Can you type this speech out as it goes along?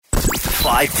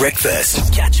5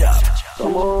 Breakfast. Catch up.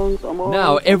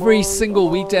 Now, every single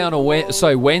weekday on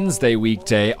Wednesday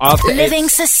weekday after Living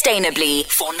Sustainably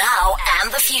for now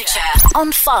and the future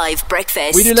on 5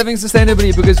 Breakfast. We do Living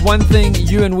Sustainably because one thing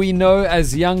you and we know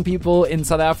as young people in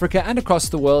South Africa and across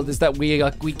the world is that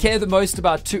we care the most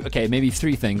about maybe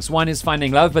three things. One is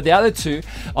finding love, but the other two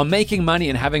are making money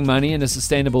and having money in a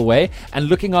sustainable way and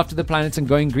looking after the planet and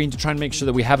going green to try and make sure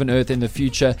that we have an earth in the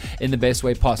future in the best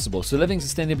way possible. So Living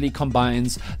Sustainably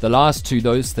combines the last two,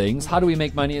 those things. How do we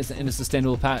make money in a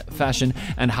sustainable fashion,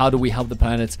 and how do we help the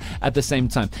planet at the same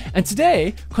time? And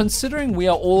today, considering we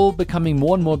are all becoming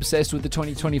more and more obsessed with the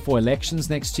 2024 elections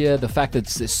next year, the fact that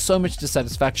there's so much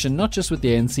dissatisfaction, not just with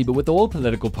the ANC, but with all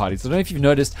political parties. I don't know if you've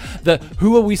noticed the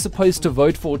 "who are we supposed to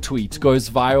vote for" tweet goes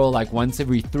viral like once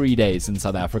every 3 days in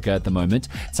South Africa at the moment.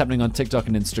 It's happening on TikTok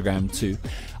and Instagram too.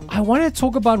 I want to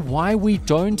talk about why we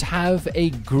don't have a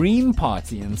Green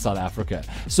Party in South Africa.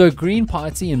 So a Green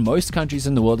Party in most countries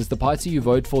in the world is the party you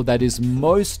vote for that is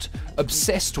most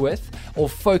obsessed with or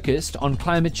focused on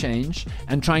climate change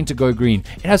and trying to go green.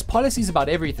 It has policies about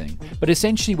everything, but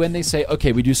essentially when they say,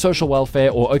 okay, we do social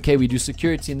welfare, or okay, we do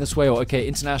security in this way, or okay,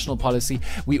 international policy,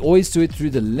 we always do it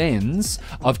through the lens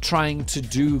of trying to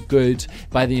do good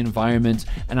by the environment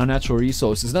and our natural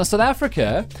resources. Now, South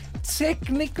Africa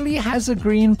technically has a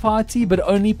Green Party, but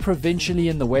only provincially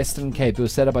in the Western Cape. It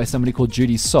was set up by somebody called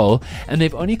Judy Sol, and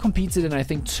they've only competed in, I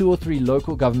think, 2 or 3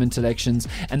 local government elections,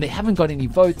 and they haven't got any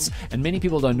votes, and many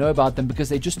people don't know about them because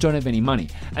they just don't have any money.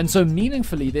 And so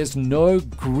meaningfully, there's no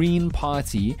Green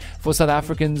Party for South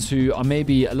Africans who are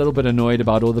maybe a little bit annoyed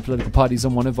about all the political parties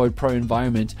and want to vote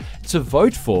pro-environment to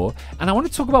vote for. And I want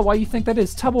to talk about why you think that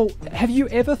is. Tabo, have you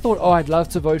ever thought, I'd love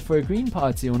to vote for a Green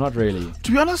Party, or not really?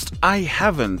 To be honest, I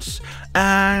haven't.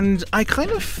 And I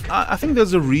think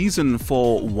there's a reason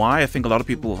for why I think a lot of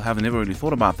people have never really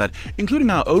thought about that, including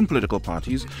our own political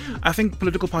parties. I think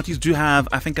political parties do have,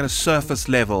 at a surface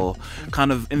level,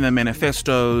 kind of in their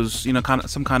manifestos,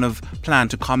 some kind of plan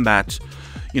to combat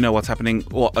what's happening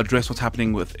or address what's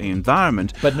happening with the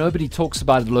environment. But nobody talks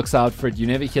about it, looks out for it. You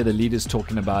never hear the leaders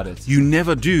talking about it. You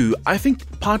never do. I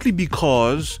think partly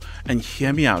because, and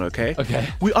hear me out, okay? Okay.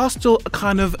 We are still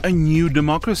kind of a new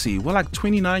democracy. We're like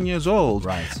 29 years old.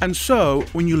 Right. And so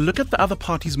when you look at the other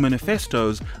parties'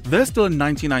 manifestos, they're still in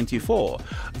 1994.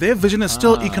 Their vision is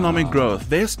still economic growth.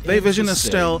 Their vision is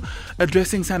still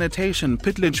addressing sanitation,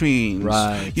 pit latrines,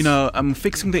 right.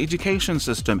 Fixing the education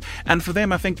system. And for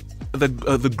them, I think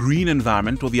the green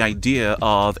environment, or the idea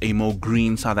of a more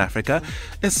green South Africa,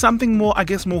 is something more,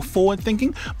 more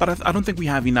forward-thinking. But I don't think we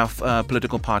have enough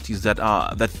political parties that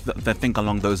think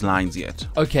along those lines yet.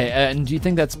 Okay, and do you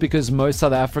think that's because most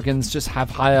South Africans just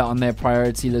have higher on their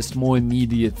priority list more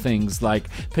immediate things like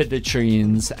pit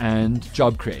latrines and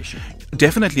job creation?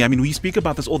 Definitely. We speak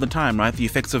about this all the time, right? The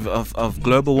effects of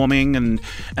global warming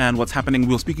and what's happening.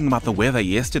 We were speaking about the weather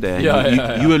yesterday.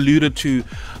 You alluded to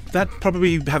that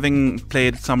probably having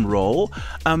played some role.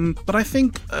 But I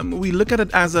think we look at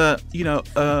it as a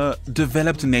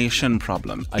developed nation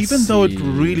problem, though it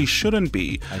really shouldn't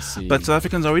be. I see. But South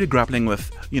Africans are really grappling with,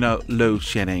 load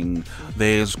shedding.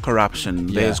 There's corruption.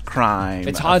 Yeah. There's crime.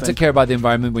 It's hard to care about the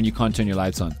environment when you can't turn your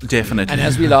lights on. Definitely. And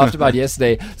as we laughed about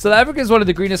yesterday, South Africa is one of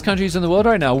the greenest countries in the world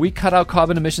right now. We cut our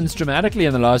carbon emissions dramatically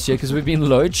in the last year because we've been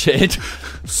load shed.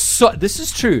 So this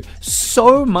is true.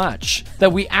 So much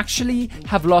that we actually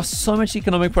have lost so much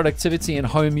economic productivity and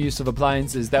home use of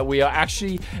appliances that we are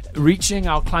actually reaching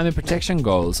our climate protection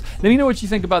goals. Let me know what you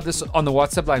think about this on the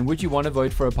WhatsApp line. Would you want to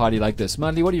vote for a party like this?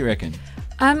 Madly, what do you reckon?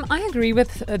 I agree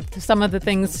with some of the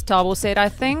things Tabo said. I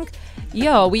think,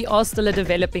 we are still a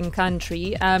developing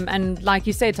country. And like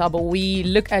you said, Tabo, we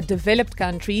look at developed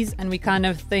countries and we kind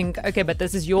of think, okay, but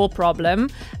this is your problem.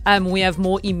 We have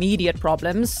more immediate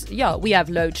problems. We have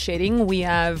load shedding. We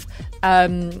have,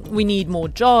 we need more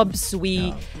jobs.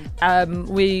 We're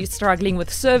struggling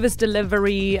with service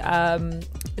delivery,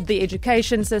 the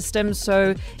education system.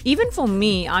 So even for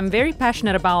me, I'm very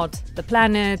passionate about the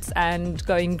planet and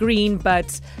going green,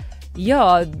 but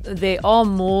there are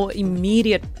more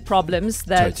immediate problems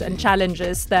and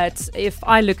challenges that if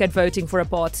I look at voting for a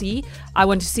party, I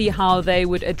want to see how they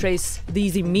would address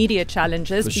these immediate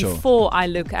challenges before I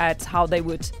look at how they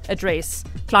would address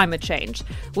climate change,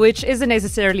 which isn't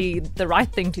necessarily the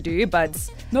right thing to do, but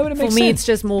for me it's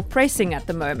just more pressing at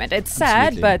the moment. It's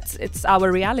sad, but it's our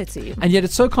reality. And yet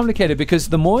it's so complicated because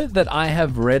the more that I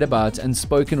have read about and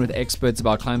spoken with experts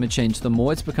about climate change, the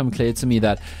more it's become clear to me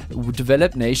that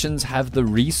developed nations nations have the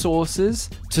resources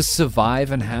to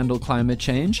survive and handle climate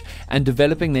change, and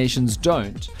developing nations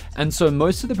don't. And so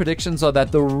most of the predictions are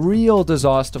that the real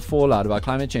disaster fallout about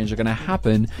climate change are going to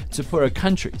happen to poorer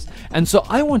countries. And so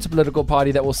I want a political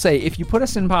party that will say, if you put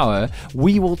us in power,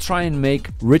 we will try and make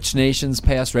rich nations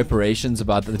pay us reparations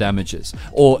about the damages,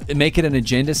 or make it an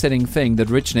agenda-setting thing that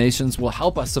rich nations will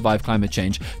help us survive climate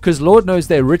change, because Lord knows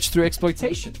they're rich through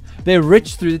exploitation. They're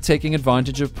rich through taking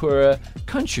advantage of poorer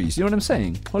countries. You know what I'm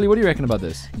saying? Holly, what do you reckon about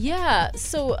this? Yeah,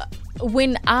 so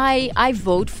when I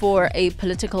vote for a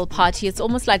political party, it's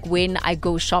almost like when I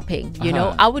go shopping, you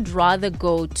know, I would rather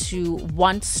go to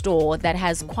one store that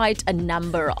has quite a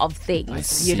number of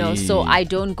things, you know, so I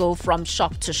don't go from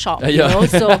shop to shop, you know,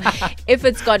 so if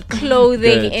it's got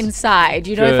clothing inside,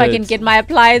 you know, if I can get my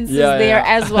appliances there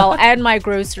as well and my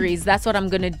groceries, that's what I'm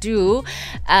going to do,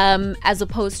 as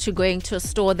opposed to going to a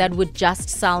store that would just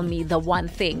sell me the one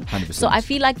thing. 100%. So I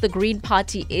feel like the Green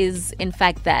Party is in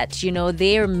fact that, you know,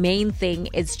 their main thing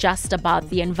is just about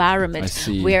the environment,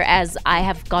 whereas I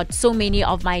have got so many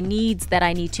of my needs that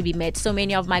I need to be met, so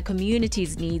many of my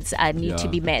community's needs need to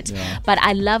be met, but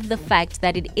I love the fact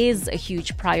that it is a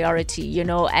huge priority, you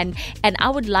know, and I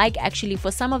would like actually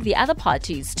for some of the other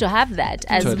parties to have that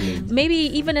as maybe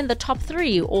even in the top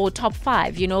 3 or top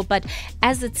 5, you know, but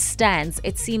as it stands,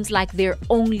 it seems like their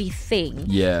only thing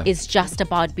is just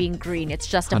about being green. It's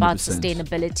just about 100%.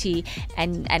 Sustainability,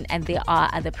 and there are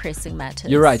other pressing matters.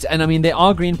 You're right. And I mean, there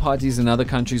are green parties in other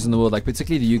countries in the world, like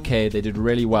particularly the UK. They did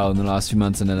really well in the last few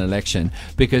months in an election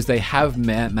because they have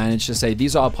managed to say,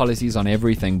 these are our policies on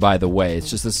everything, by the way. It's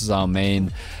just this is our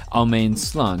main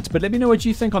slant. But let me know what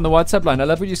you think on the WhatsApp line. I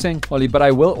love what you're saying, Holly, but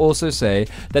I will also say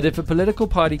that if a political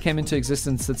party came into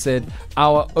existence that said,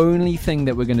 our only thing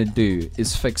that we're going to do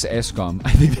is fix Eskom,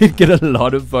 I think they'd get a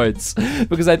lot of votes.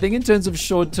 Because I think in terms of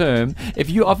short term, if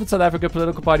you offered South Africa a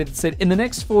political party that said, in the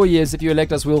next 4 years, if you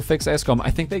elect us, we'll fix Eskom, I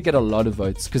think they get a lot of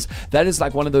votes, because that is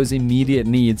like one of those immediate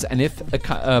needs. And if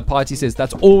a party says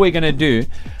that's all we're going to do,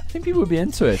 I think people would be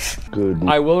into it. Good.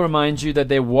 I will remind you that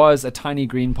there was a tiny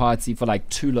Green Party for like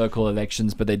 2 local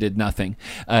elections, but they did nothing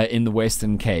in the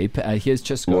Western Cape. Here's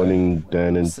Chisco. Morning,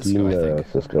 Dan and Cisco, team.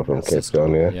 Cisco from Cape Cisco.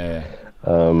 Town here. Yeah.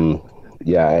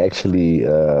 I actually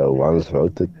once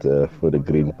voted for the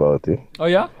Green Party. Oh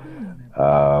yeah?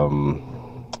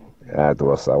 I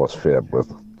was fed up with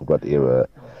whatever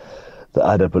the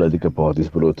other political parties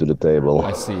brought to the table.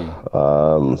 I see.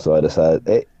 So I decided,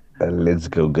 hey, let's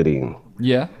go green.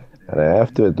 Yeah. And I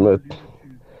have to admit,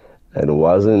 it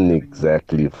wasn't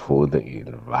exactly for the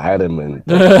environment.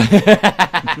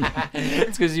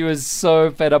 It's because you were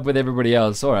so fed up with everybody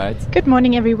else. All right. Good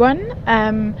morning, everyone.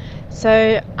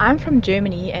 So I'm from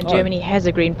Germany, and Germany has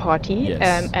a Green Party,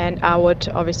 Yes. and I would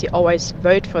obviously always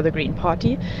vote for the Green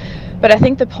Party. But I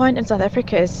think the point in South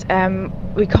Africa is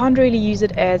we can't really use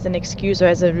it as an excuse or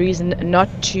as a reason not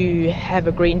to have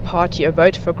a Green Party or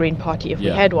vote for a Green Party if we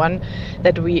had one,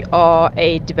 that we are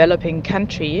a developing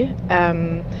country.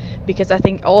 Because I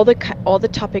think all the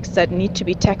topics that need to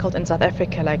be tackled in South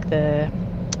Africa, like the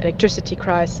electricity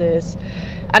crisis,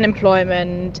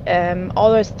 unemployment, all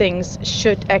those things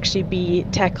should actually be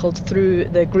tackled through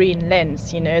the green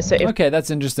lens, you know. So Okay,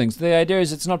 that's interesting. So the idea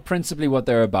is it's not principally what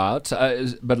they're about,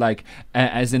 but like,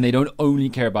 as in they don't only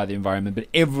care about the environment, but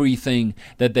everything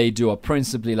that they do are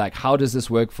principally like, how does this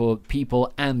work for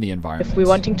people and the environment? if we're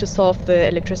wanting to solve the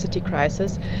electricity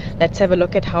crisis, let's have a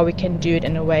look at how we can do it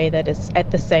in a way that is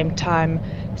at the same time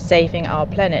saving our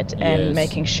planet and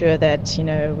making sure that, you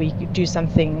know, we do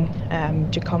something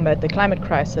to combat the climate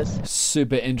crisis.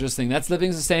 Super interesting. That's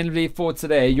Living Sustainably for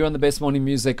today. You're on the best morning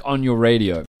music on your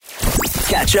radio.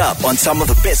 Catch up on some of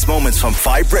the best moments from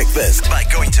 5 Breakfast by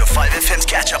going to 5FM's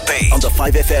catch-up page on the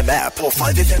 5FM app or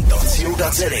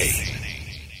 5FM.co.za.